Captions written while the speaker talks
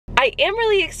I am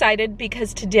really excited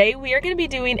because today we are going to be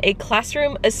doing a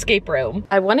classroom escape room.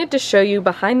 I wanted to show you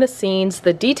behind the scenes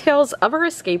the details of our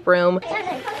escape room. Wait,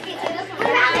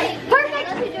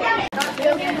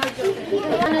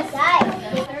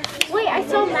 I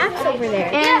saw Max over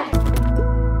there. Yeah.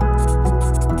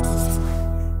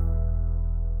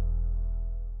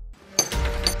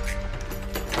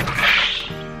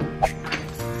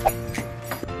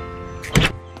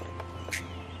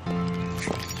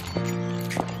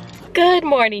 Good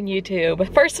morning,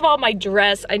 YouTube. First of all, my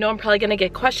dress, I know I'm probably gonna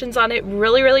get questions on it.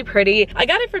 Really, really pretty. I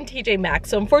got it from TJ Maxx,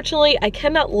 so unfortunately I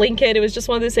cannot link it. It was just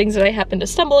one of those things that I happened to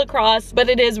stumble across, but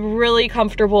it is really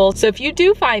comfortable. So if you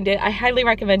do find it, I highly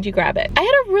recommend you grab it. I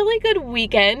had a really good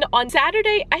weekend. On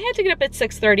Saturday, I had to get up at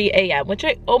 6:30 a.m., which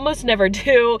I almost never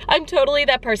do. I'm totally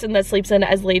that person that sleeps in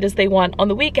as late as they want on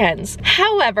the weekends.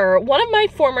 However, one of my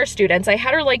former students, I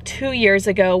had her like 2 years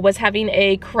ago, was having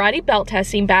a karate belt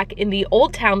testing back in the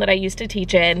old town that I used to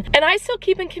teach in, and I still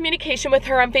keep in communication with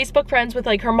her. I'm Facebook friends with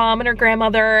like her mom and her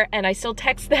grandmother, and I still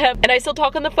text them, and I still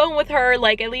talk on the phone with her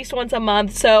like at least once a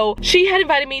month. So she had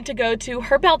invited me to go to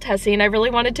her belt testing. I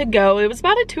really wanted to go. It was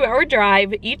about a 2-hour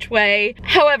drive each way.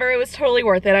 However, it was totally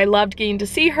worth it. I loved getting to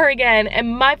see her again,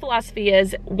 and my philosophy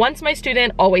is once my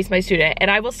student, always my student,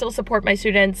 and I will still support my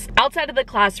students outside of the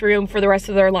classroom for the rest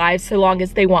of their lives so long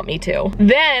as they want me to.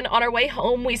 Then on our way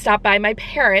home, we stopped by my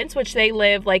parents, which they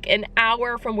live like an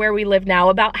hour from where we live now,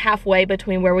 about halfway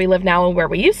between where we live now and where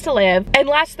we used to live. And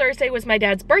last Thursday was my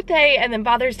dad's birthday, and then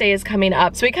Father's Day is coming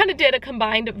up. So we kind of did a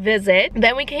combined visit.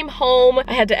 Then we came home.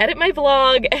 I had to edit my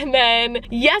vlog, and then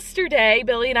yesterday,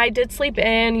 Billy and I did sleep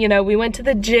in. You know, we went to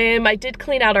the gym. I did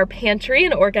clean out our pantry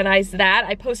and organize that.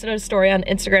 I posted a story on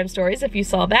Instagram stories if you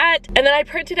saw that. And then I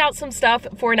printed out some stuff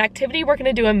for an activity we're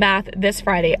gonna do in math this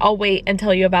Friday. I'll wait and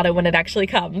tell you about it when it actually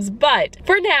comes. But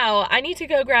for now, I need to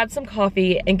go grab some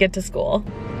coffee and get to school.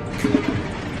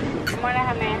 Good morning,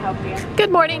 how may I help you? Good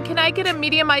morning. Can I get a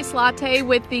medium iced latte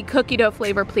with the cookie dough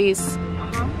flavor, please?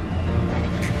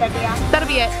 That'll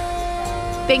be it.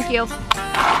 Thank you.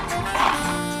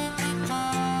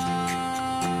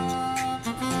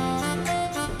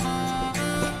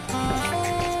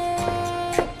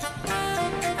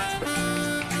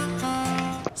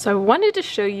 So I wanted to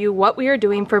show you what we are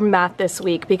doing for math this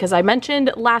week, because I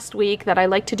mentioned last week that I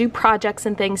like to do projects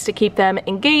and things to keep them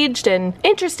engaged and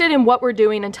interested in what we're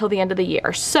doing until the end of the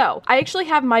year. So I actually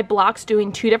have my blocks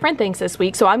doing 2 different things this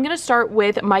week. So I'm gonna start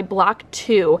with my block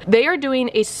 2. They are doing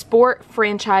a sport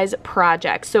franchise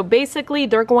project. So basically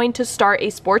they're going to start a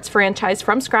sports franchise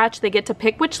from scratch. They get to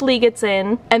pick which league it's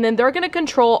in, and then they're gonna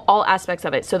control all aspects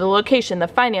of it. So the location, the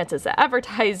finances, the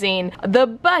advertising, the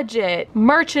budget,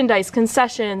 merchandise,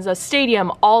 concessions, a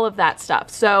stadium, all of that stuff.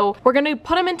 So we're going to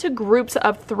put them into groups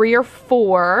of 3 or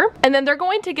 4, and then they're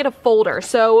going to get a folder.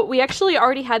 So we actually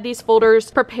already had these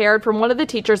folders prepared from one of the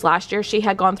teachers last year. She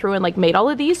had gone through and like made all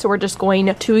of these, so we're just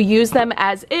going to use them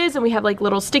as is, and we have like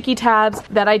little sticky tabs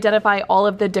that identify all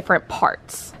of the different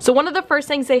parts. So one of the first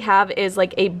things they have is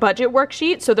like a budget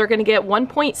worksheet. So they're going to get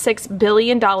 $1.6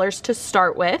 billion to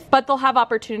start with, but they'll have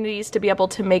opportunities to be able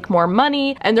to make more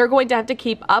money, and they're going to have to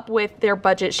keep up with their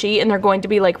budget sheet, and they're going to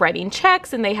be like writing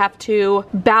checks, and they have to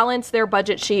balance their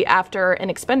budget sheet after an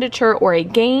expenditure or a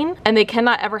gain, and they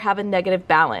cannot ever have a negative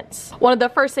balance. One of the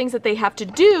first things that they have to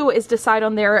do is decide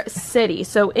on their city.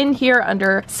 So in here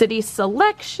under city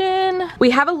selection,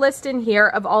 we have a list in here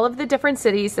of all of the different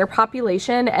cities, their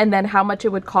population, and then how much it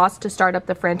would cost to start up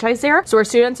the franchise there. So our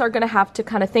students are going to have to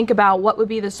kind of think about what would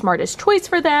be the smartest choice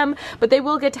for them, but they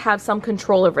will get to have some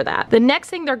control over that. The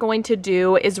next thing they're going to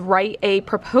do is write a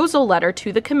proposal letter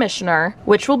to the commissioner,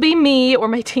 which will be me or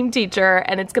my team teacher,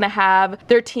 and it's gonna have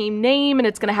their team name, and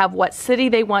it's gonna have what city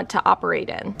they want to operate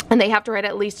in. And they have to write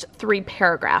at least 3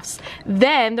 paragraphs.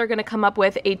 Then they're gonna come up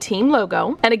with a team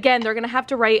logo. And again, they're gonna have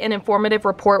to write an informative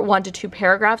report, 1 to 2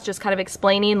 paragraphs, just kind of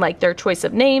explaining like their choice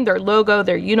of name, their logo,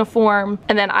 their uniform,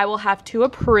 and then I will have to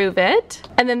approve it.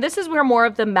 And then this is where more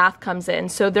of the math comes in.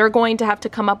 So they're going to have to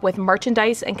come up with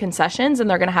merchandise and concessions, and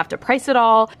they're gonna have to price it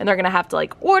all, and they're gonna have to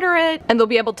like order it, and they'll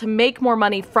be able to make more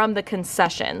money from the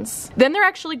concessions. Then they're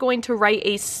actually going to write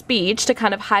a speech to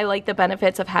kind of highlight the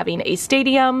benefits of having a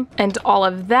stadium and all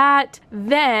of that.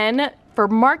 Then for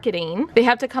marketing, they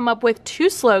have to come up with 2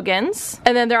 slogans,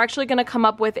 and then they're actually going to come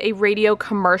up with a radio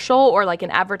commercial or like an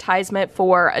advertisement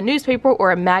for a newspaper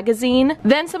or a magazine.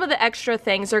 Then some of the extra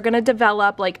things, they're going to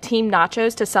develop like team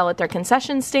nachos to sell at their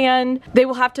concession stand. They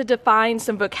will have to define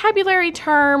some vocabulary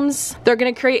terms. They're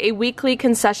going to create a weekly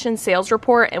concession sales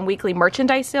report and weekly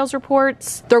merchandise sales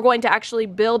reports. They're going to actually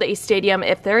build a stadium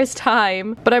if there is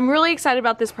time. But I'm really excited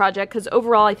about this project because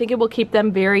overall I think it will keep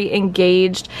them very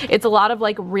engaged. It's a lot of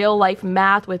like real life life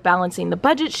math with balancing the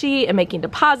budget sheet and making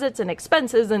deposits and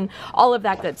expenses and all of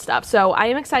that good stuff. So I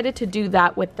am excited to do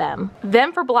that with them.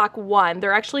 Then for block 1,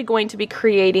 they're actually going to be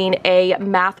creating a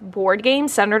math board game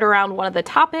centered around one of the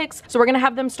topics. So we're going to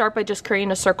have them start by just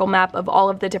creating a circle map of all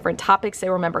of the different topics they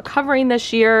remember covering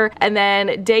this year. And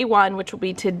then day 1, which will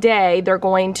be today, they're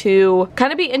going to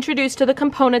kind of be introduced to the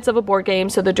components of a board game.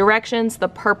 So the directions, the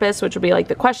purpose, which will be like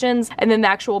the questions, and then the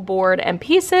actual board and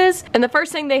pieces. And the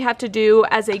first thing they have to do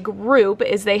as a group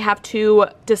is they have to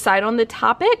decide on the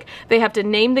topic. They have to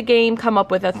name the game, come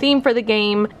up with a theme for the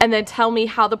game, and then tell me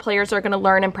how the players are going to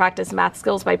learn and practice math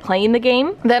skills by playing the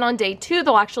game. Then on day 2,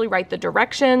 they'll actually write the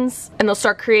directions and they'll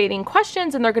start creating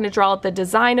questions, and they're going to draw out the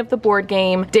design of the board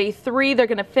game. Day 3, they're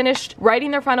going to finish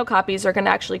writing their final copies. They're going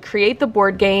to actually create the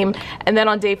board game. And then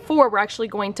on day 4, we're actually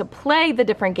going to play the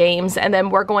different games, and then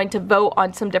we're going to vote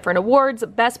on some different awards: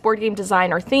 best board game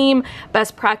design or theme,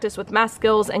 best practice with math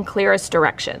skills, and clearest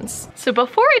directions. So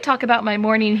before I talk about my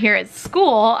morning here at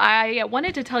school, I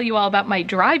wanted to tell you all about my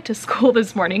drive to school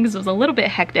this morning because it was a little bit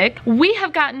hectic. We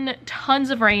have gotten tons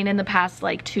of rain in the past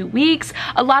like 2 weeks.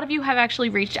 A lot of you have actually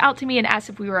reached out to me and asked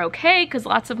if we were okay because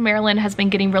lots of Maryland has been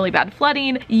getting really bad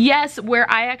flooding. Yes, where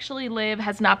I actually live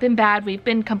has not been bad. We've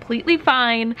been completely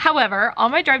fine. However,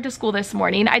 on my drive to school this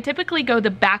morning, I typically go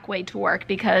the back way to work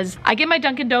because I get my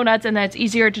Dunkin' Donuts and then it's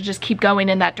easier to just keep going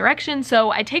in that direction.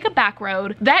 So I take a back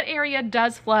road. That area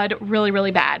does flood really,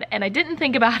 really bad. And I didn't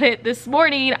think about it this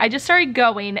morning. I just started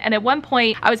going, and at one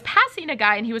point I was passing a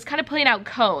guy and he was kind of playing out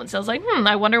cones. I was like,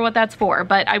 I wonder what that's for.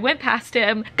 But I went past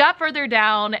him, got further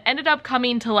down, ended up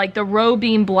coming to like the road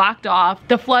being blocked off.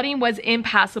 The flooding was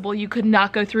impassable. You could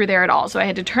not go through there at all. So I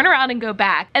had to turn around and go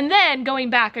back. And then going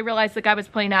back, I realized the guy was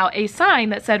playing out a sign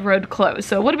that said road closed.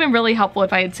 So it would have been really helpful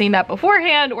if I had seen that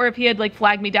beforehand, or if he had like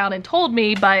flagged me down and told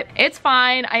me, but it's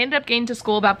fine. I ended up getting to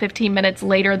school about 15 minutes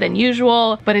later than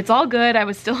usual, but it's all good. I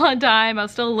was still on time. I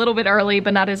was still a little bit early,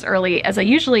 but not as early as I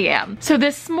usually am. So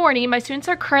this morning, my students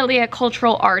are currently at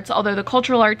cultural arts, although the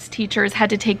cultural arts teachers had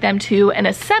to take them to an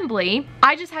assembly.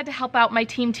 I just had to help out my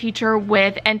team teacher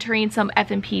with entering some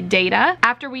F&P data.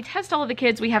 After we test all of the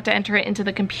kids, we have to enter it into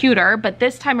the computer, but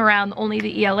this time around, only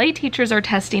the ELA teachers are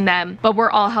testing them, but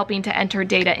we're all helping to enter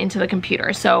data into the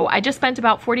computer. So I just spent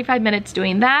about 45 minutes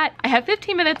doing that. I have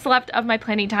 15 minutes left of my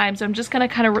planning time, so I'm just going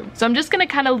to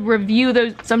kind of review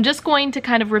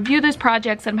those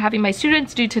projects that I'm having my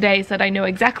students do today so that I know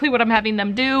exactly what I'm having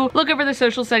them do, look over the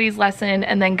social studies lesson,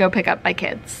 and then go pick up my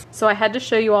kids. So I had to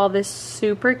show you all this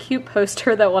super cute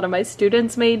poster that one of my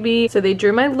students made me. So they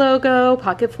drew my logo,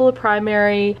 Pocketful of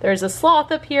Primary. There's a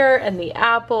sloth up here and the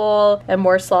apple and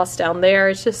more sloths down there.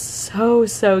 It's just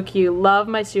so cute. Love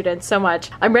my students so much.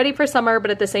 I'm ready for summer,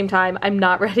 but at the same time, I'm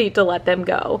not ready to let them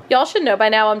go. Y'all should know by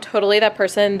now I'm totally that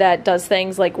person that does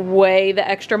things like way the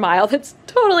extra mile that's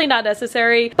totally not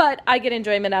necessary, but I get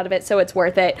enjoyment out of it, so it's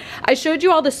worth it. I showed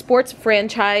you all the sports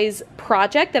franchise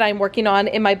project that I'm working on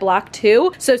in my block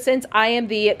 2. So since I am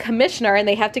the commissioner and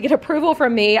they have to get approval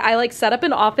from me, I like set up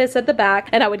an office at the back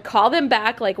and I would call them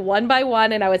back like one by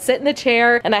one, and I would sit in the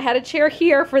chair, and I had a chair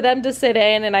here for them to sit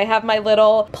in, and I have my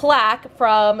little plaque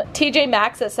from TJ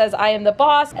Maxx that says I am the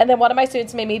boss, and then one of my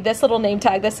students made me this little name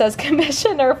tag that says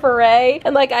Commissioner Ferré,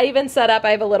 and like I even set up,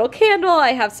 I have a little candle, I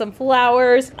have some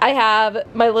flowers, I have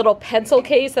my little pencil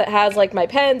case that has like my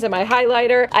pens and my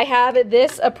highlighter. I have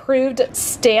this approved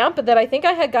stamp that I think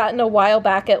I had gotten a while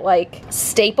back at like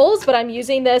Staples, but I'm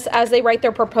using this as they write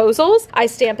their proposals. I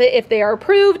stamp it if they are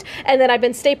approved, and then I've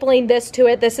been stapling this to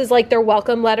it. This is like their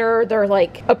welcome letter, their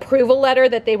like approval letter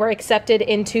that they were accepted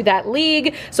into that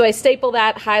league. So I staple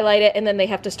that, highlight it, and then they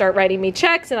have to start writing me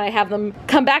checks, and I have them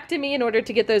come back to me in order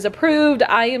to get those approved.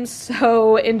 I am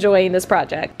so enjoying this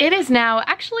project. It is now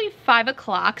actually 5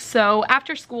 o'clock, so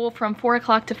after school from 4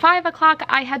 o'clock to 5 o'clock,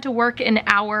 I had to work an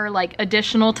hour like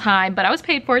additional time, but I was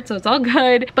paid for it, so it's all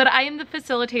good. But I am the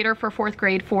facilitator for 4th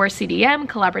grade for CDM,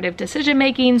 collaborative decision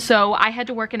making, so I had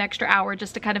to work an extra hour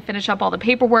just to kind of finish up all the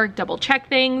paperwork, double check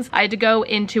things. I had to go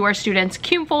into our students'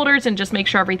 CUME folders and just make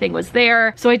sure everything was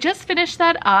there. So I just finished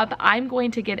that up. I'm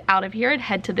going to get out of here and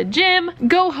head to the gym,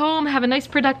 go home, have a nice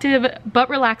productive but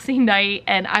relaxing night,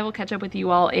 and I will catch up with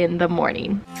you all in the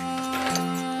morning.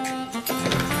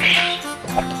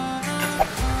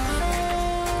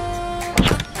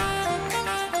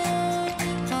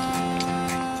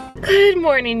 Good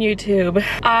morning, YouTube.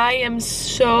 I am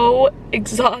so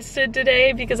exhausted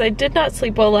today because I did not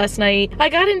sleep well last night. I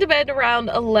got into bed around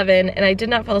 11 and I did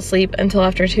not fall asleep until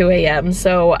after 2 a.m.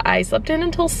 So I slept in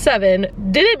until 7.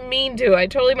 Didn't mean to. I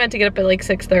totally meant to get up at like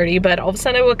 6:30, but all of a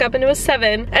sudden I woke up and it was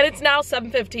 7 and it's now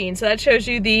 7:15. So that shows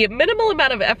you the minimal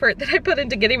amount of effort that I put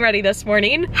into getting ready this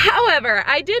morning. However,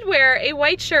 I did wear a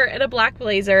white shirt and a black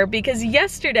blazer because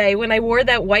yesterday when I wore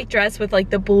that white dress with like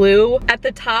the blue at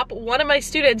the top, one of my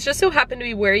students just so happened to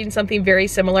be wearing something very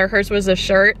similar. Hers was a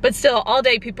shirt, but still all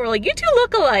day people were like, you two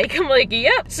look alike. I'm like,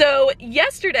 yep. So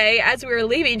yesterday as we were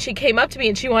leaving, she came up to me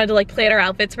and she wanted to like plan our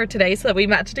outfits for today so that we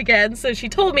matched again. So she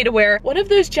told me to wear one of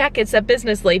those jackets that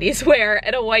business ladies wear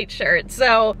and a white shirt.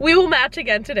 So we will match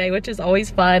again today, which is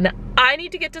always fun. I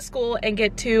need to get to school and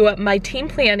get to my team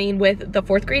planning with the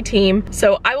 4th grade team.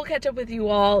 So I will catch up with you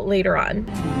all later on.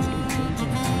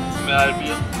 May I help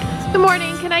you? Good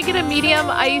morning. Can I get a medium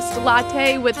iced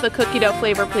latte with the cookie dough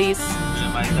flavor, please?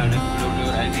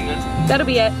 That'll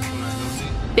be it.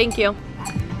 Thank you.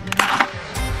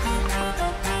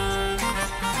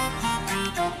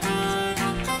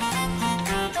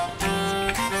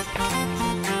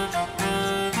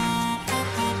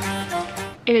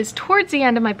 It is towards the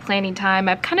end of my planning time.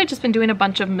 I've kind of just been doing a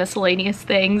bunch of miscellaneous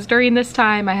things during this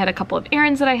time. I had a couple of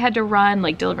errands that I had to run,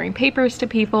 like delivering papers to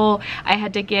people. I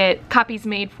had to get copies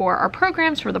made for our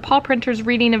programs for the Paul Printers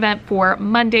reading event for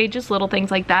Monday, just little things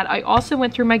like that. I also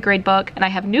went through my grade book and I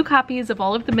have new copies of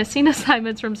all of the missing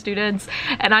assignments from students,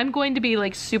 and I'm going to be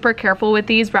like super careful with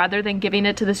these rather than giving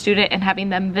it to the student and having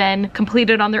them then complete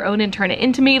it on their own and turn it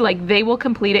into me. Like they will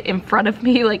complete it in front of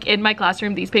me, like in my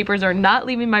classroom. These papers are not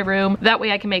leaving my room. That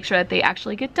way I can make sure that they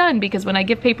actually get done, because when I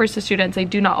give papers to students, they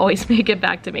do not always make it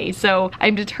back to me. So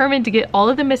I'm determined to get all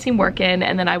of the missing work in,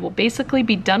 and then I will basically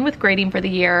be done with grading for the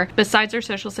year, besides our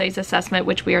social studies assessment,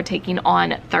 which we are taking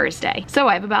on Thursday. So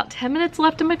I have about 10 minutes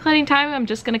left of my planning time. I'm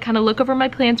just gonna kind of look over my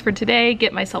plans for today,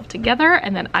 get myself together,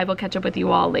 and then I will catch up with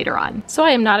you all later on. So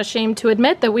I am not ashamed to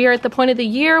admit that we are at the point of the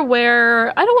year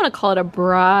where, I don't want to call it a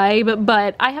bribe,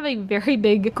 but I have a very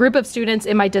big group of students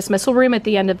in my dismissal room at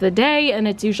the end of the day, and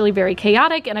it's usually very chaotic,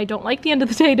 and I don't like the end of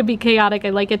the day to be chaotic. I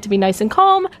like it to be nice and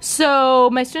calm. So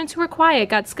my students who were quiet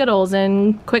got Skittles,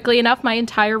 and quickly enough my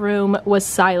entire room was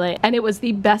silent, and it was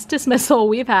the best dismissal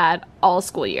we've had all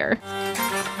school year.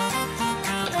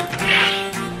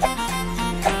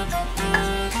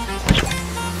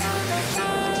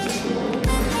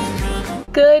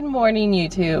 Good morning,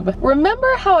 YouTube.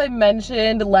 Remember how I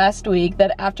mentioned last week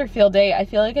that after field day, I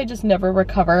feel like I just never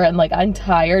recover and like I'm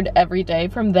tired every day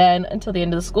from then until the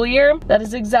end of the school year? That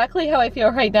is exactly how I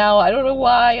feel right now. I don't know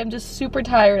why, I'm just super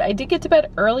tired. I did get to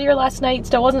bed earlier last night,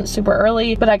 still wasn't super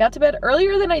early, but I got to bed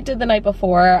earlier than I did the night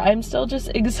before. I'm still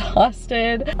just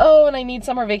exhausted. Oh, and I need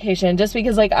summer vacation just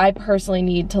because like I personally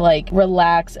need to like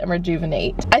relax and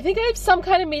rejuvenate. I think I have some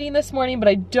kind of meeting this morning, but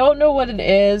I don't know what it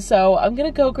is, so I'm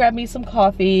gonna go grab me some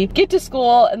coffee, get to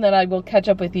school, and then I will catch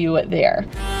up with you there.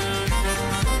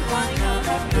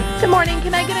 Good morning.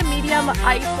 Can I get a medium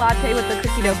iced latte with the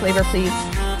cookie dough flavor, please?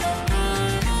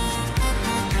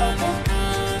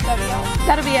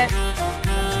 That'll be it.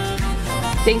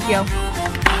 Thank you.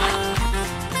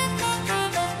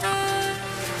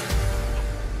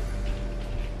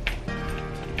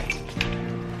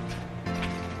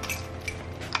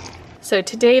 So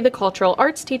today the cultural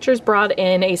arts teachers brought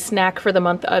in a snack for the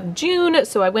month of June.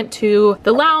 So I went to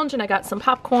the lounge and I got some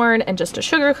popcorn and just a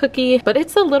sugar cookie, but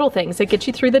it's the little things that get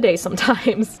you through the day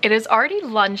sometimes. It is already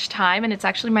lunchtime and it's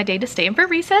actually my day to stay in for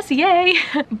recess, yay!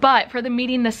 But for the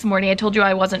meeting this morning, I told you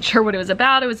I wasn't sure what it was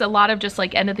about. It was a lot of just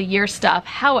like end of the year stuff.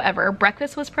 However,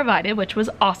 breakfast was provided, which was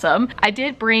awesome. I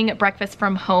did bring breakfast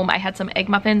from home. I had some egg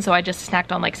muffins, so I just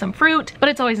snacked on like some fruit, but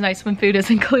it's always nice when food is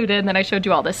included. And then I showed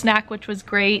you all the snack, which was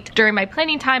great. During my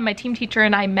planning time, my team teacher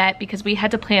and I met because we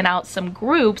had to plan out some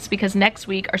groups because next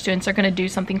week our students are going to do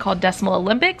something called Decimal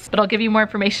Olympics, but I'll give you more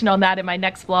information on that in my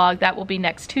next vlog. That will be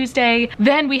next Tuesday.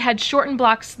 Then we had shortened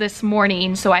blocks this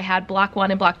morning, so I had block 1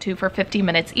 and block 2 for 50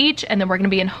 minutes each, and then we're going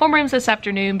to be in homerooms this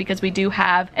afternoon because we do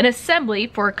have an assembly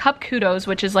for Cup Kudos,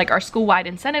 which is like our school-wide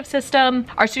incentive system.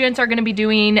 Our students are going to be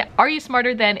doing Are You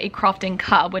Smarter Than a Crofton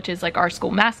Cub, which is like our school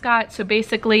mascot. So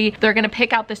basically they're going to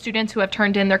pick out the students who have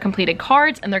turned in their completed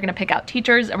cards, and they're going to pick out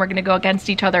teachers, and we're gonna go against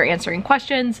each other answering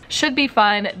questions. Should be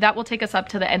fun. That will take us up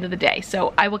to the end of the day,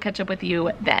 so I will catch up with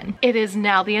you then. It is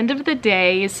now the end of the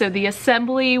day, so the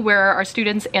assembly where our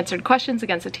students answered questions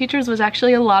against the teachers was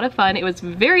actually a lot of fun. It was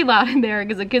very loud in there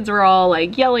because the kids were all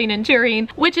like yelling and cheering,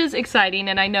 which is exciting,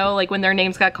 and I know like when their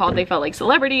names got called they felt like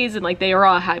celebrities and like they were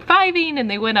all high-fiving and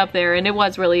they went up there, and it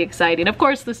was really exciting. Of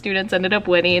course the students ended up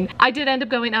winning. I did end up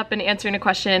going up and answering a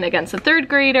question against a 3rd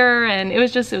grader, and it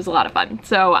was a lot of fun.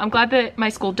 So I'm glad that my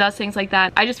school does things like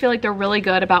that. I just feel like they're really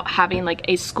good about having like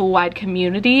a school-wide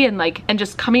community and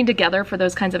just coming together for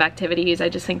those kinds of activities. I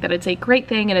just think that it's a great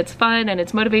thing and it's fun and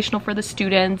it's motivational for the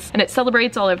students and it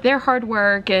celebrates all of their hard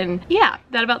work. And yeah,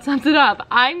 that about sums it up.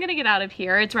 I'm gonna get out of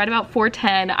here. It's right about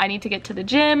 4:10. I need to get to the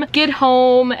gym, get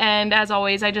home, and as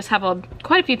always, I just have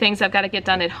quite a few things I've got to get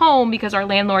done at home because our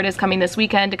landlord is coming this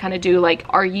weekend to kind of do like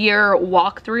our year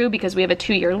walkthrough because we have a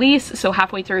 2-year lease. So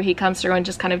halfway through he comes through and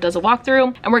just kind of does a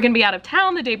walkthrough, and we're gonna be out of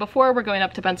town the day before. We're going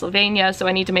up to Pennsylvania, so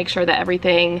I need to make sure that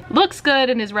everything looks good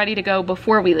and is ready to go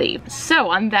before we leave. So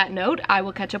on that note, I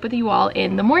will catch up with you all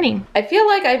in the morning. I feel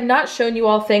like I've not shown you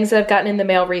all things that I've gotten in the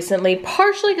mail recently,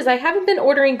 partially because I haven't been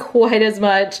ordering quite as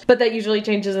much, but that usually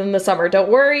changes in the summer, don't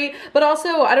worry. But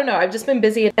also, I don't know, I've just been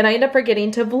busy and I end up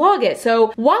forgetting to vlog it.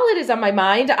 So while it is on my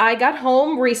mind, I got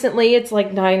home recently. It's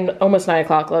like almost 9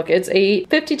 o'clock. Look, it's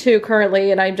 8:52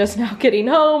 currently and I'm just now getting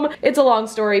home. It's a long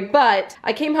story, but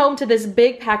I came home to this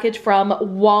big package from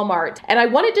Walmart. And I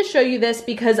wanted to show you this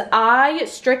because I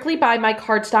strictly buy my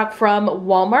cardstock from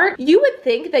Walmart. You would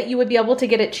think that you would be able to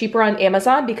get it cheaper on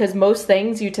Amazon because most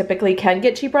things you typically can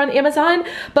get cheaper on Amazon,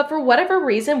 but for whatever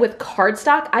reason with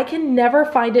cardstock, I can never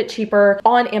find it cheaper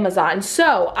on Amazon.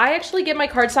 So I actually get my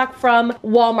cardstock from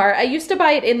Walmart. I used to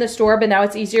buy it in the store, but now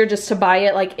it's easier just to buy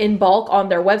it like in bulk on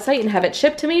their website and have it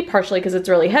shipped to me, partially because it's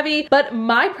really heavy. But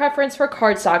my preference for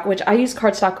cardstock, which I use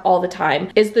cardstock all the time,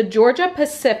 is the Georgia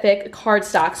Pacific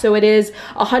cardstock. So it is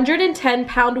 110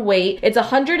 pound weight. It's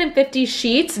 150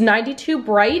 sheets, 92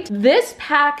 bright. This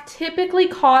pack typically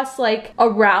costs like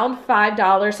around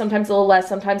 $5, sometimes a little less,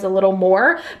 sometimes a little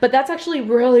more, but that's actually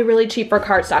really, really cheap for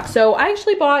cardstock. So I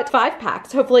actually bought 5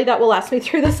 packs. Hopefully that will last me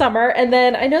through the summer. And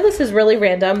then I know this is really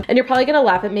random and you're probably gonna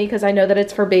laugh at me because I know that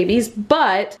it's for babies,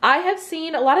 but I have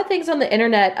seen a lot of things on the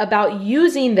internet about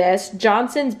using this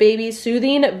Johnson's Baby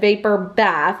Soothing Vapor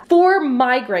Bath for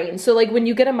migraine. So like when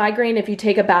you get a migraine, if you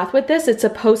take a bath with this, it's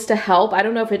supposed to help. I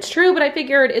don't know if it's true, but I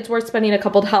figured it's worth spending a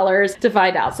couple dollars to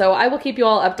find out. So I will keep you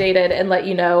all updated and let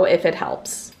you know if it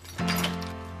helps.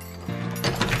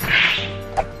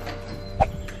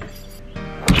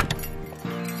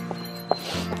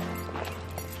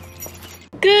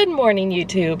 Good morning,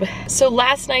 YouTube. So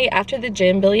last night after the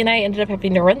gym, Billy and I ended up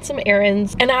having to run some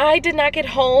errands and I did not get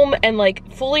home and like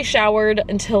fully showered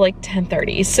until like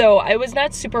 10:30. So I was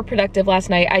not super productive last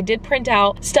night. I did print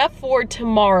out stuff for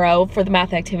tomorrow for the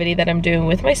math activity that I'm doing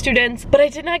with my students, but I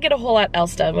did not get a whole lot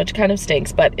else done, which kind of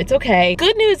stinks, but it's okay.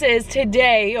 Good news is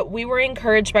today we were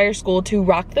encouraged by our school to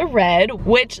rock the red,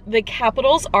 which the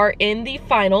Capitals are in the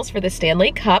finals for the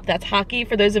Stanley Cup. That's hockey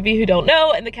for those of you who don't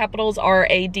know, and the Capitals are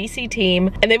a DC team.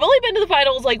 And they've only been to the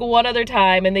finals like one other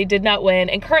time and they did not win.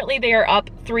 And currently they are up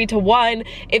 3-1.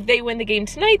 If they win the game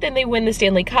tonight, then they win the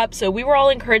Stanley Cup. So we were all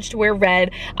encouraged to wear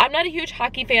red. I'm not a huge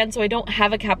hockey fan, so I don't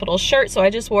have a Capitals shirt. So I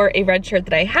just wore a red shirt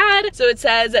that I had. So it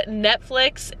says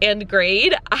Netflix and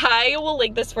grade. I will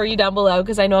link this for you down below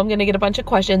because I know I'm gonna get a bunch of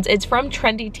questions. It's from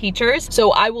Trendy Teachers.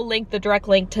 So I will link the direct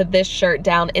link to this shirt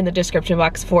down in the description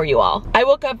box for you all. I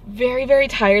woke up very, very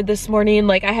tired this morning.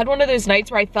 Like I had one of those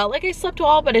nights where I felt like I slept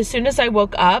well, but as soon as I woke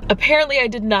up, apparently I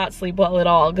did not sleep well at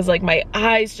all because like my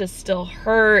eyes just still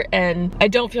hurt and I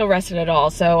don't feel rested at all.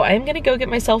 So I'm gonna go get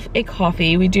myself a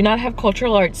coffee. We do not have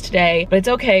cultural arts today, but it's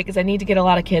okay because I need to get a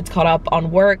lot of kids caught up on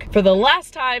work for the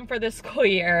last time for this school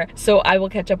year. So I will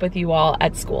catch up with you all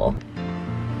at school.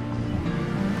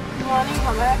 Good morning,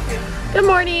 how may I help you? Good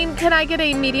morning. Can I get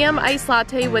a medium iced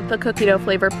latte with the cookie dough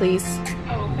flavor, please?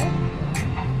 Oh, okay.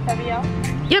 That'll be all?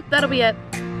 Yep, that'll be it.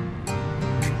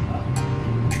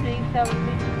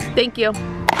 Thank you.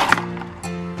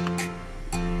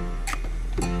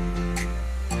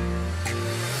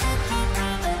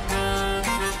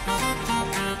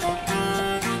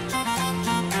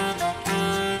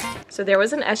 So there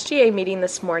was an SGA meeting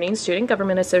this morning, Student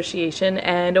Government Association,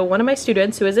 and one of my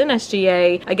students who is in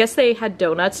SGA, I guess they had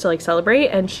donuts to like celebrate,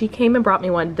 and she came and brought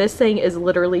me one. This thing is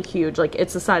literally huge, like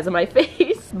it's the size of my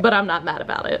face, but I'm not mad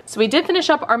about it. So we did finish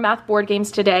up our math board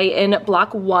games today in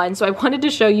block 1, so I wanted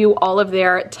to show you all of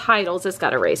their titles. This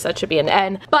got erased, that should be an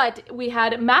N. But we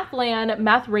had Math Land,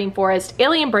 Math Rainforest,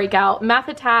 Alien Breakout, Math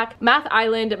Attack, Math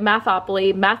Island,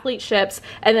 Mathopoly, Mathlete Ships,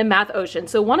 and then Math Ocean.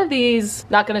 So one of these,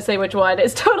 not gonna say which one,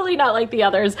 is totally not like the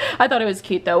others. I thought it was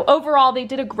cute though. Overall, they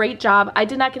did a great job. I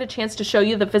did not get a chance to show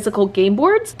you the physical game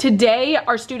boards. Today,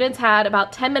 our students had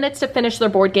about 10 minutes to finish their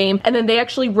board game, and then they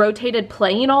actually rotated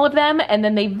playing all of them, and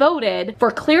then they they voted for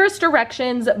clearest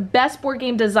directions, best board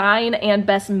game design, and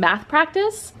best math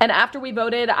practice. And after we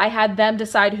voted, I had them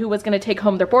decide who was gonna take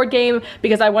home their board game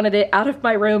because I wanted it out of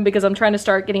my room because I'm trying to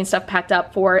start getting stuff packed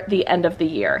up for the end of the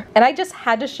year. And I just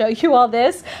had to show you all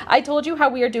this. I told you how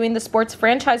we are doing the sports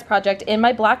franchise project in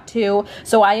my block 2.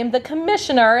 So I am the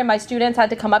commissioner and my students had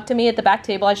to come up to me at the back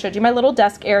table. I showed you my little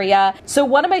desk area. So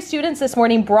one of my students this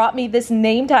morning brought me this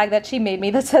name tag that she made me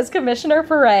that says Commissioner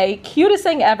Ferré. Cutest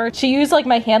thing ever. She used like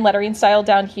my hand lettering style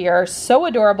down here. So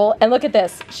adorable. And look at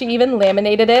this. She even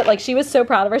laminated it. Like she was so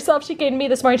proud of herself. She came to me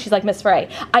this morning. She's like, Miss Ferré,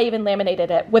 I even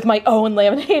laminated it with my own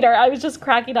laminator. I was just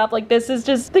cracking up. Like this is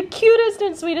just the cutest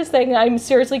and sweetest thing. I'm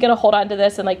seriously gonna hold on to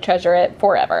this and like treasure it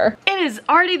forever. It is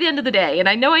already the end of the day and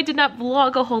I know I did not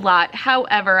vlog a whole lot.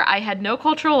 However, I had no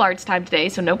cultural arts time today,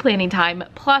 so no planning time.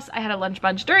 Plus I had a lunch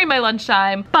bunch during my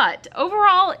lunchtime, but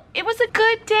overall it was a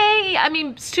good day. I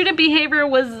mean, student behavior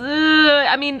was,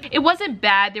 I mean, it wasn't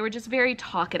bad. They were just very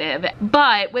talkative,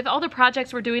 but with all the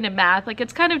projects we're doing in math, like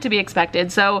it's kind of to be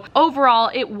expected. So overall,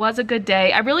 it was a good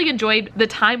day. I really enjoyed the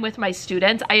time with my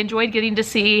students. I enjoyed getting to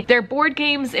see their board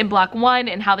games in block 1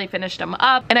 and how they finished them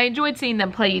up. And I enjoyed seeing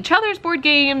them play each other's board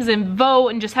games and vote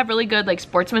and just have really good like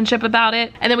sportsmanship about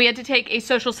it. And then we had to take a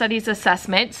social studies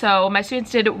assessment. So my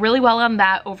students did really well on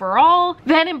that overall.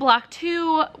 Then in block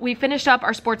 2, we finished up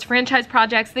our sports franchise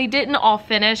projects. They didn't all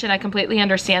finish and I completely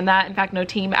understand that. In fact, no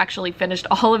team actually finished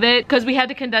all of it because we had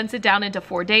to condense it down into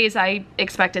 4 days. I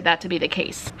expected that to be the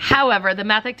case. However, the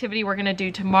math activity we're gonna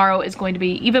do tomorrow is going to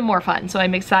be even more fun. So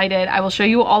I'm excited. I will show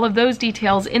you all of those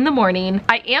details in the morning.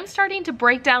 I am starting to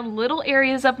break down little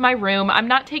areas of my room. I'm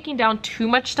not taking down too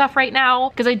much stuff right now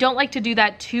because I don't like to do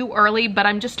that too early, but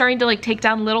I'm just starting to like take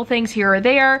down little things here or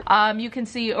there. You can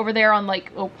see over there on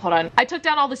like, oh, hold on. I took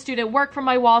down all the student work from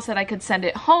my wall so that I could send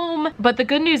it home. But the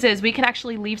good news is we can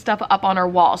actually leave stuff up on our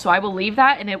wall. So I will leave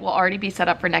that and it will already be set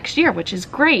up for next year, which is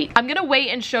great. I'm gonna wait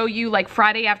and show you like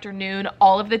Friday afternoon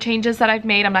all of the changes that I've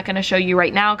made. I'm not gonna show you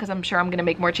right now because I'm sure I'm gonna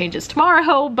make more changes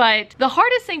tomorrow. But the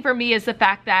hardest thing for me is the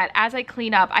fact that as I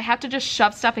clean up, I have to just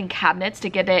shove stuff in cabinets to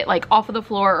get it like off of the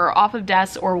floor or off of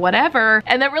desks or whatever.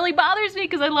 And that really bothers me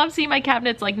because I love seeing my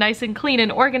cabinets like nice and clean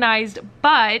and organized,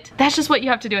 but that's just what you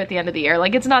have to do at the end of the year.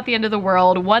 Like it's not the end of the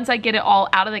world. Once I get it all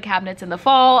out of the cabinets in the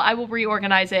fall, I will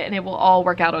reorganize it and it will all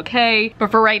work out okay.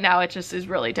 But for right now, it just is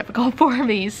really difficult for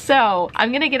me. So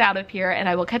I'm gonna get out of here and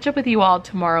I will catch up with you all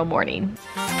tomorrow morning.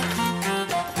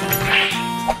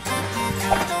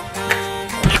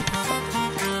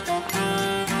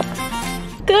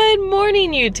 Good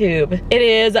morning, YouTube. It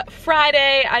is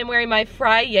Friday. I'm wearing my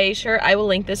FRI-YAY shirt. I will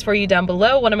link this for you down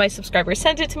below. One of my subscribers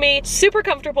sent it to me. Super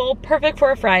comfortable, perfect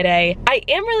for a Friday. I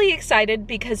am really excited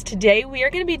because today we are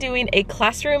going to be doing a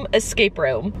classroom escape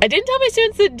room. I didn't tell my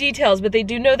students the details, but they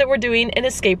do know that we're doing an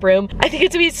escape room. I think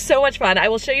it's going to be so much fun. I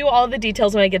will show you all the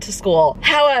details when I get to school.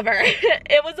 However,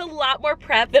 it was a lot more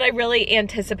prep than I really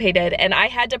anticipated, and I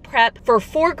had to prep for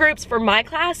 4 groups for my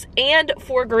class and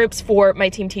 4 groups for my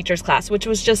team teachers class, which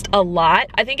was just a lot.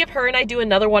 I think if her and I do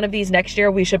another one of these next year,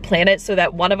 we should plan it so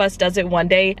that one of us does it one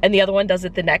day and the other one does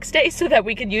it the next day so that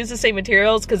we can use the same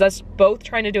materials, because us both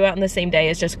trying to do it on the same day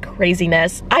is just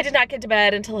craziness. I did not get to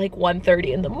bed until like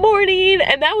 1:30 in the morning,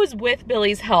 and that was with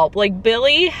Billy's help. Like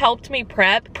Billy helped me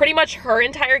prep pretty much her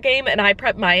entire game and I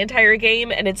prepped my entire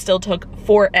game, and it still took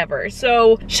forever.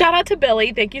 So shout out to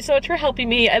Billy. Thank you so much for helping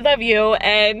me. I love you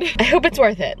and I hope it's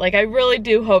worth it. Like I really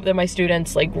do hope that my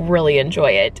students like really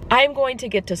enjoy it. I'm going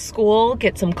to get to school,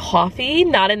 get some coffee,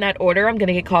 not in that order. I'm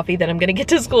gonna get coffee, then I'm gonna get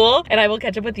to school, and I will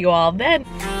catch up with you all then.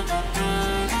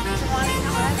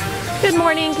 Good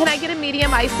morning. Can I get a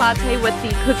medium iced latte with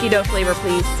the cookie dough flavor,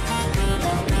 please?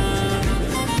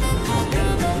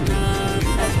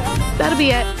 That'll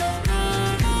be it.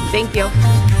 Thank you.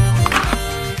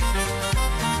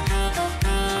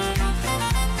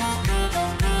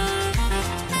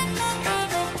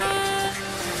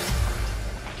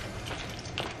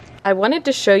 I wanted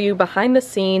to show you behind the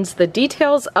scenes the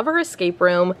details of our escape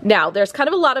room. Now, there's kind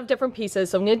of a lot of different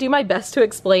pieces, so I'm gonna do my best to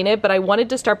explain it, but I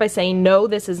wanted to start by saying, no,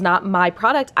 this is not my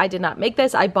product. I did not make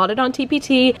this. I bought it on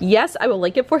TPT. Yes, I will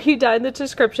link it for you down in the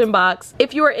description box.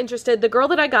 If you are interested, the girl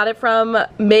that I got it from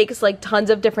makes like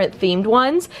tons of different themed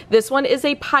ones. This one is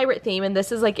a pirate theme, and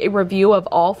this is like a review of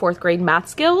all 4th grade math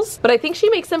skills, but I think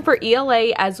she makes them for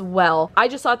ELA as well. I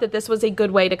just thought that this was a good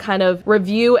way to kind of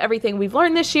review everything we've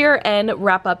learned this year and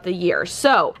wrap up the the year.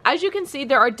 So as you can see,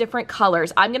 there are different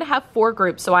colors. I'm gonna have 4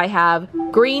 groups. So I have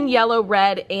green, yellow,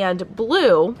 red, and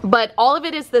blue, but all of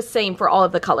it is the same for all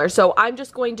of the colors. So I'm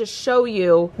just going to show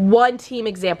you one team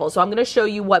example. So I'm gonna show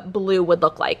you what blue would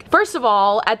look like. First of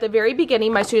all, at the very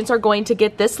beginning, my students are going to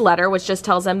get this letter, which just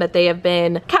tells them that they have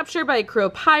been captured by a crew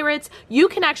of pirates. You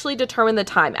can actually determine the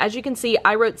time. As you can see,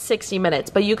 I wrote 60 minutes,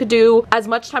 but you could do as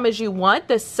much time as you want.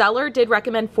 The seller did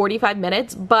recommend 45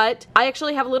 minutes, but I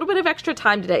actually have a little bit of extra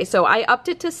time today. So I upped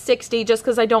it to 60 just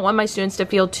because I don't want my students to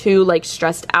feel too like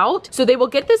stressed out. So they will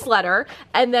get this letter,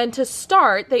 and then to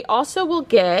start, they also will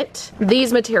get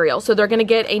these materials. So they're gonna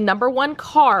get a number 1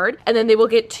 card, and then they will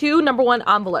get 2 number 1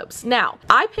 envelopes. Now,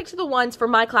 I picked the ones for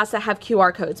my class that have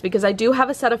QR codes because I do have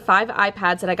a set of 5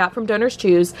 iPads that I got from Donors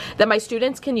Choose that my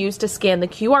students can use to scan the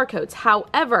QR codes.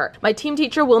 However, my team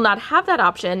teacher will not have that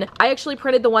option. I actually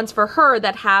printed the ones for her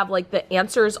that have like the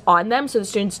answers on them so the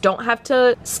students don't have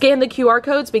to scan the QR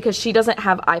codes because she doesn't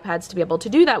have iPads to be able to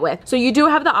do that with. So you do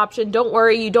have the option. Don't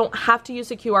worry, you don't have to use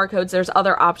the QR codes. There's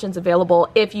other options available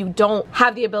if you don't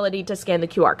have the ability to scan the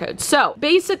QR codes. So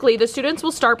basically, the students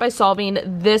will start by solving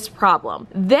this problem.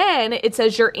 Then it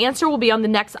says your answer will be on the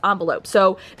next envelope.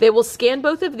 So they will scan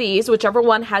both of these, whichever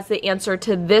one has the answer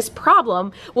to this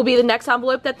problem will be the next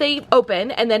envelope that they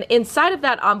open, and then inside of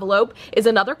that envelope is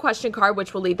another question card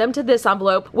which will lead them to this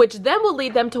envelope, which then will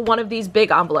lead them to one of these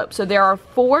big envelopes. So there are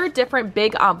 4 different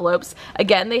big envelopes.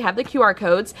 Again, they have the QR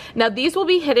codes. Now these will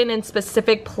be hidden in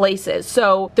specific places.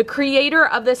 So the creator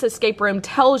of this escape room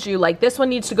tells you like this one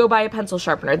needs to go by a pencil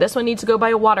sharpener, this one needs to go by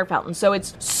a water fountain. So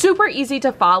it's super easy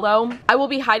to follow. I will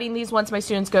be hiding these once my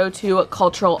students go to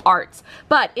cultural arts.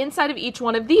 But inside of each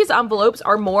one of these envelopes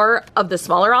are more of the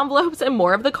smaller envelopes and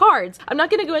more of the cards. I'm not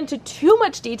going to go into too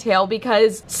much detail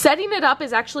because setting it up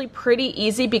is actually pretty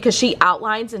easy because she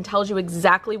outlines and tells you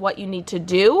exactly what you need to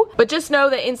do. But just know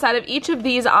that inside of each of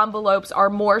these envelopes are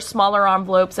more smaller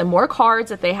envelopes and more cards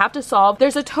that they have to solve.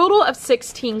 There's a total of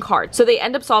 16 cards. So they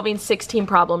end up solving 16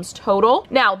 problems total.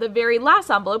 Now, the very last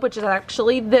envelope, which is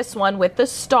actually this one with the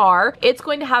star, it's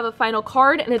going to have a final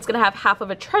card and it's going to have half of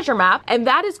a treasure map, and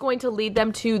that is going to lead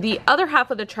them to the other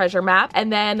half of the treasure map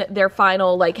and then their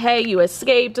final like, hey, you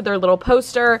escaped, their little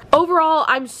poster. Overall,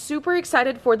 I'm super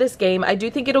excited for this game. I do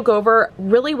think it'll go over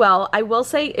really well. I will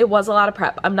say it was a lot of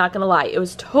prep. I'm not gonna lie. It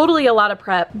was totally a lot of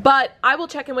prep, but I will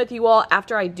check in with you all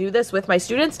after I do this with my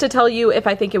students to tell you if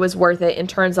I think it was worth it in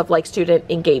terms of like student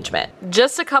engagement.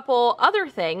 Just a couple other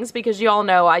things because you all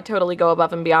know I totally go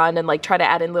above and beyond and like try to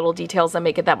add in little details that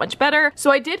make it that much better.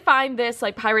 So I did find this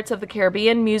like Pirates of the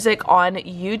Caribbean music on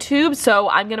YouTube, so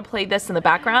I'm gonna play this in the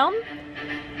background.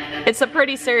 It's a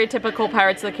pretty stereotypical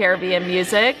Pirates of the Caribbean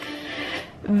music.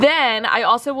 Then I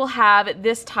also will have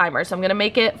this timer. So I'm gonna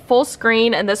make it full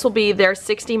screen and this will be their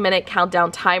 60-minute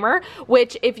countdown timer,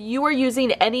 which if you are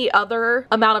using any other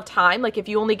amount of time, like if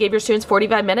you only gave your students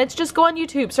 45 minutes, just go on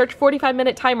YouTube, search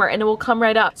 45-minute timer and it will come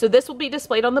right up. So this will be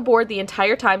displayed on the board the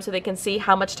entire time so they can see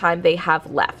how much time they have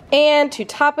left. And to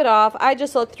top it off, I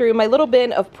just looked through my little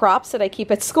bin of props that I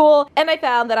keep at school and I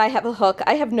found that I have a hook.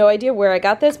 I have no idea where I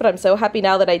got this, but I'm so happy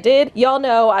now that I did. Y'all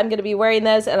know I'm gonna be wearing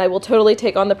this and I will totally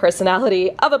take on the personality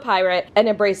of a pirate and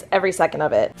embrace every second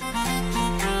of it.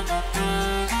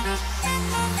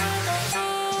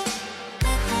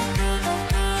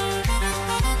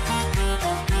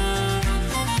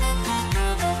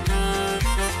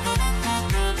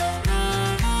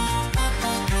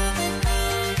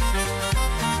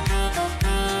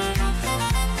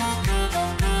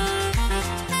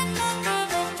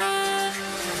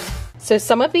 So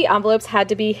some of the envelopes had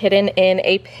to be hidden in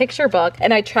a picture book,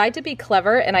 and I tried to be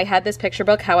clever and I had this picture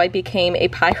book, How I Became a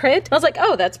Pirate. I was like,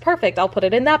 oh, that's perfect. I'll put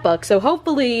it in that book. So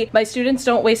hopefully my students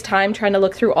don't waste time trying to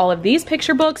look through all of these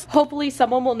picture books. Hopefully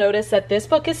someone will notice that this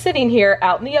book is sitting here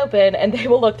out in the open and they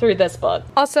will look through this book.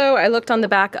 Also, I looked on the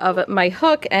back of my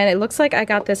hook and it looks like I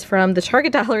got this from the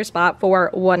Target dollar spot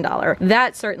for $1.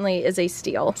 That certainly is a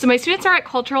steal. So my students are at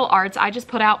Cultural Arts. I just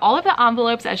put out all of the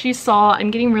envelopes as you saw. I'm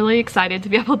getting really excited to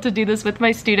be able to do this with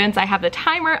my students. I have the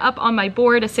timer up on my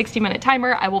board, a 60-minute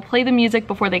timer. I will play the music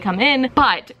before they come in,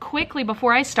 but quickly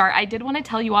before I start, I did want to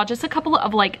tell you all just a couple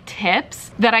of like tips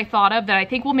that I thought of that I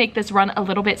think will make this run a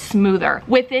little bit smoother.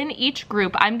 Within each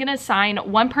group, I'm gonna assign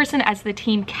one person as the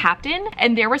team captain,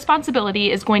 and their responsibility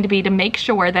is going to be to make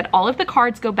sure that all of the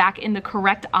cards go back in the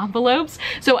correct envelopes.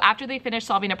 So after they finish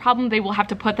solving a problem, they will have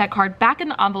to put that card back in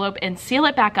the envelope and seal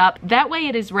it back up. That way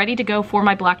it is ready to go for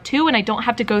my block 2 and I don't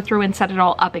have to go through and set it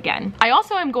all up again. person. I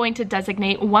also am going to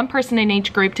designate one person in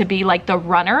each group to be like the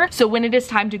runner. So when it is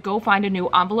time to go find a new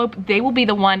envelope, they will be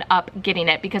the one up getting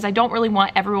it, because I don't really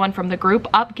want everyone from the group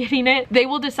up getting it. They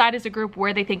will decide as a group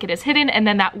where they think it is hidden, and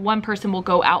then that one person will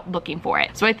go out looking for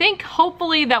it. So I think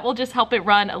hopefully that will just help it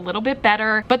run a little bit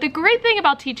better. But the great thing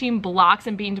about teaching blocks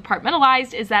and being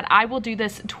departmentalized is that I will do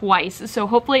this twice. So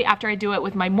hopefully after I do it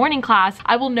with my morning class,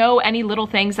 I will know any little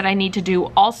things that I need to do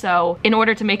also in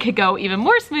order to make it go even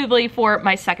more smoothly for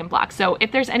my second block. So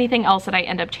if there's anything else that I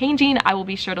end up changing, I will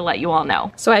be sure to let you all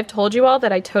know. So I've told you all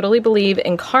that I totally believe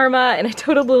in karma, and I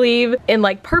totally believe in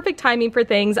like perfect timing for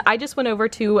things. I just went over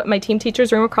to my team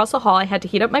teacher's room across the hall. I had to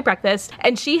heat up my breakfast,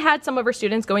 and she had some of her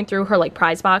students going through her like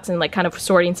prize box and like kind of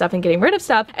sorting stuff and getting rid of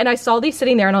stuff. And I saw these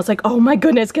sitting there and I was like, oh my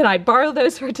goodness, can I borrow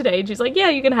those for today? And she's like, yeah,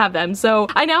 you can have them. So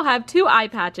I now have 2 eye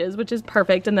patches, which is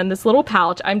perfect. And then this little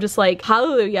pouch. I'm just like,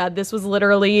 hallelujah, this was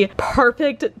literally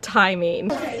perfect timing.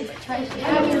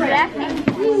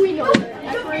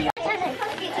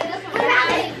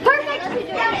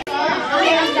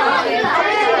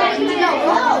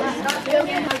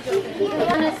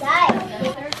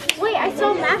 Wait, I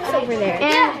saw Max over there.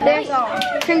 And there's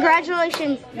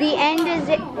congratulations, the end is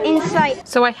in sight.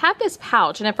 So I have this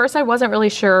pouch, and at first I wasn't really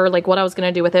sure like what I was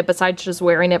gonna do with it besides just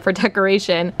wearing it for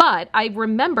decoration. But I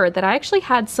remembered that I actually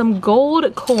had some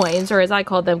gold coins, or as I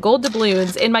call them, gold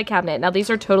doubloons in my cabinet. Now these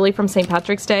are totally from St.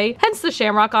 Patrick's Day, hence the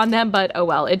shamrock on them, but oh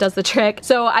well, it does the trick.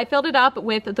 So I filled it up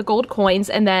with the gold coins,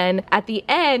 and then at the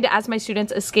end, as my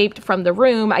students escaped from the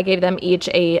room, I gave them each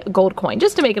a gold coin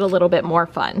just to make it a little bit more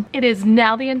fun. It is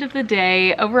now the end of the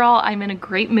day. Overall, I'm in a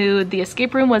great mood. The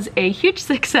escape room was a huge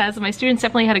success. My students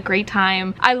definitely had a great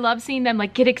time. I love seeing them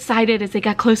like get excited as they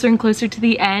got closer and closer to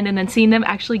the end, and then seeing them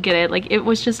actually get it. Like, it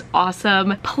was just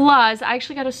awesome. Plus, I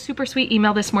actually got a super sweet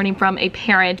email this morning from a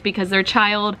parent because their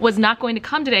child was not going to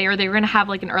come today, or they were gonna have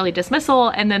like an early dismissal,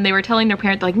 and then they were telling their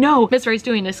parent like, no, Miss Ray's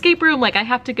doing an escape room, like I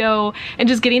have to go. And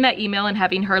just getting that email and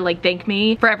having her like thank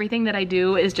me for everything that I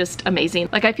do is just amazing.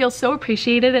 Like, I feel so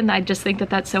appreciated, and I just think that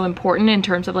that's so important in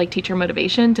terms of like teacher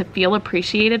motivation, to feel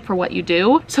appreciated for what you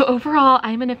do. So overall,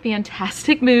 I'm in a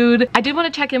fantastic mood. I did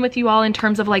want to check in with you all in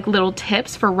terms of like little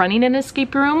tips for running an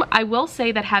escape room. I will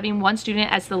say that having one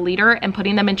student as the leader and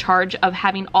putting them in charge of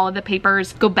having all of the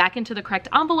papers go back into the correct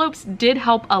envelopes did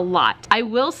help a lot. I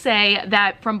will say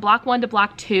that from block 1 to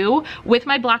block 2, with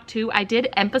my block 2, I did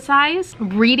emphasize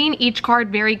reading each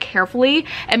card very carefully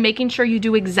and making sure you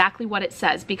do exactly what it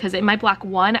says, because in my block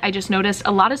 1, I just noticed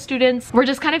a lot of students were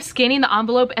just kind of scanning the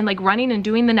envelope and like running and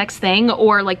doing the next thing,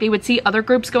 or like they would see other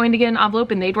groups going to get an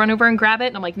envelope and they'd run over and grab it,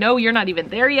 and I'm like, no, you're not even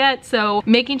there yet. So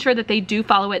making sure that they do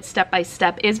follow it step by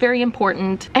step is very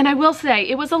important. And I will say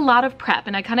it was a lot of prep,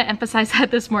 and I kind of emphasized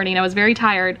that this morning. I was very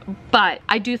tired, but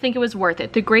I do think it was worth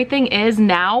it. The great thing is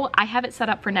now I have it set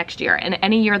up for next year and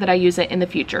any year that I use it in the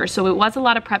future. So it was a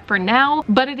lot of prep for now,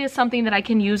 but it is something that I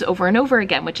can use over and over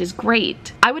again, which is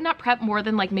great. I would not prep more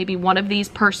than like maybe one of these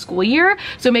per school year.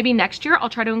 So maybe next year I'll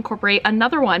try to incorporate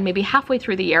another one, maybe halfway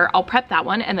through the year. I'll prep that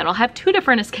one, and then I'll have 2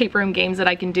 different escape room games that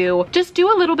I can do. Just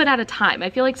do a little bit at a time. I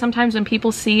feel like sometimes when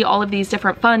people see all of these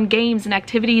different fun games and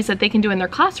activities that they can do in their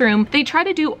classroom, they try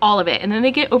to do all of it, and then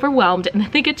they get overwhelmed, and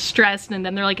then they get stressed, and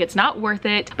then they're like, it's not worth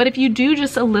it. But if you do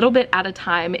just a little bit at a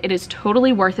time, it is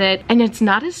totally worth it, and it's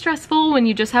not as stressful when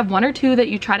you just have 1 or 2 that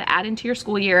you try to add into your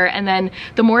school year. And then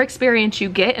the more experience you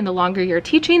get and the longer you're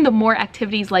teaching, the more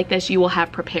activities like this you will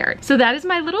have prepared. So that is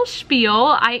my little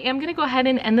spiel. I am gonna go ahead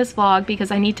and end this vlog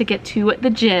because I need to get to the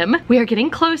gym. We are getting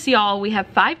close, y'all. We have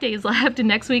 5 days left, and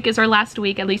next week is our last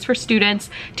week, at least for students.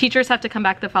 Teachers have to come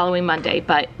back the following Monday,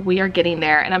 but we are getting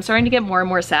there, and I'm starting to get more and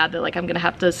more sad that like I'm gonna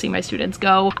have to see my students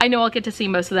go. I know I'll get to see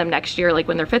most of them next year, like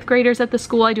when they're 5th graders at the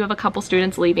school. I do have a couple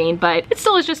students leaving, but it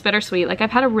still is just bittersweet. Like,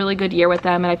 I've had a really good year with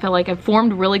them, and I feel like I've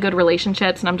formed really good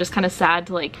relationships, and I'm just kind of sad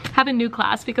to like have a new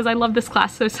class because I love this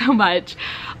class so much.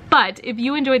 But if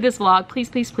you enjoyed this vlog, please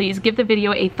give the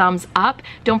video a thumbs up.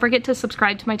 Don't forget to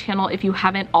subscribe to my channel if you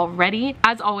haven't already.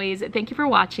 As always, thank you for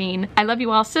watching. I love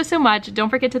you all so much. Don't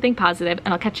forget to think positive,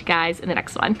 and I'll catch you guys in the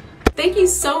next one. Thank you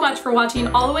so much for watching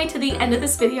all the way to the end of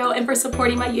this video and for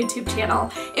supporting my YouTube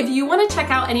channel. If you want to check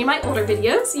out any of my older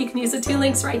videos, you can use the 2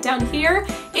 links right down here.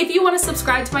 If you want to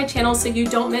subscribe to my channel so you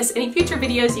don't miss any future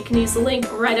videos, you can use the link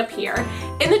right up here.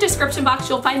 In the description box,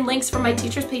 you'll find links for my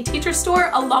Teachers Pay Teachers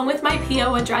store along with my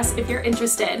PO address if you're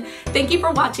interested. Thank you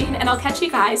for watching, and I'll catch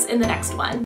you guys in the next one.